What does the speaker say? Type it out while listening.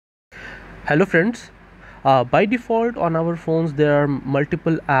Hello friends. By default on our phones there are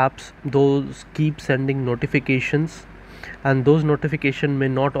multiple apps those keep sending notifications, and those notification may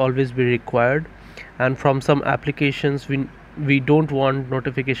not always be required, and from some applications we don't want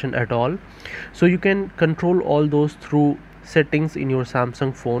notification at all. So you can control all those through settings in your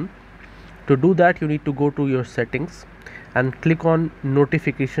Samsung phone. To do that, you need to go to your settings and click on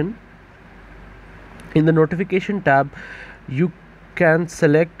notification. In the notification tab, you can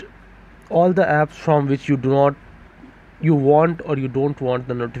select all the apps from which you want or you don't want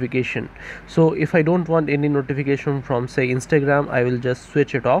the notification. So if I don't want any notification from, say, Instagram, I will just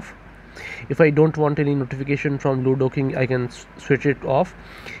switch it off. If I don't want any notification from Ludo King, I can switch it off.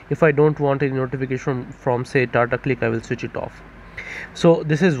 If I don't want any notification from, say, Tata Click, I will switch it off. So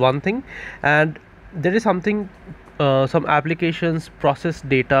this is one thing. And there is something, some applications process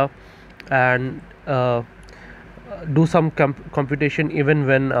data and do some computation even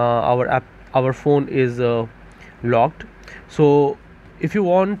when our phone is locked. So if you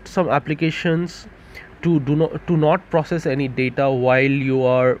want some applications to not process any data while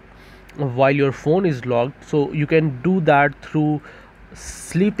your phone is locked, so you can do that through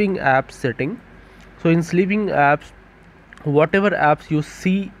sleeping app setting. So in sleeping apps, whatever apps you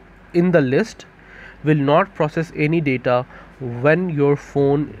see in the list will not process any data when your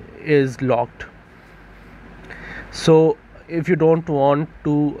phone is locked. So if you don't want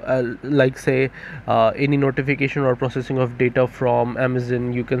to any notification or processing of data from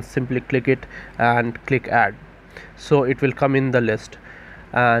Amazon, you can simply click it and click add, so it will come in the list.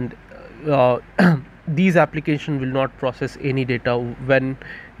 And these applications will not process any data when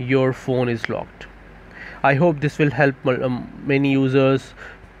your phone is locked. I hope this will help many users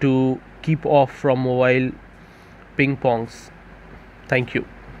to keep off from mobile ping pongs. Thank you.